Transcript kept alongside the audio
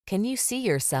Can you see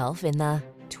yourself in the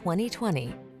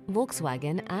 2020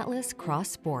 Volkswagen Atlas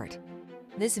Cross Sport?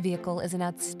 This vehicle is an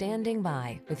outstanding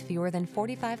buy with fewer than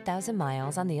 45,000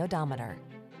 miles on the odometer.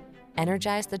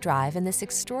 Energize the drive in this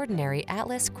extraordinary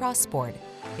Atlas Cross Sport.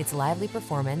 Its lively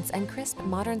performance and crisp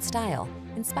modern style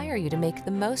inspire you to make the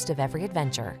most of every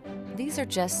adventure. These are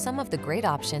just some of the great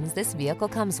options this vehicle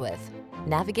comes with: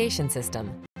 navigation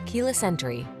system, keyless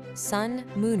entry, sun,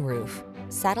 moonroof,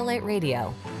 satellite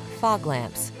radio, fog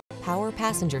lamps, power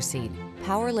passenger seat,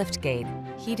 power liftgate,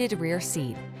 heated rear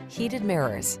seat, heated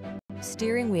mirrors,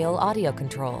 steering wheel audio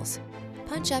controls.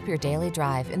 Punch up your daily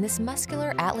drive in this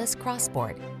muscular Atlas Cross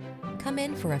Sport. Come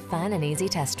in for a fun and easy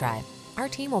test drive. Our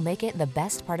team will make it the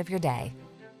best part of your day.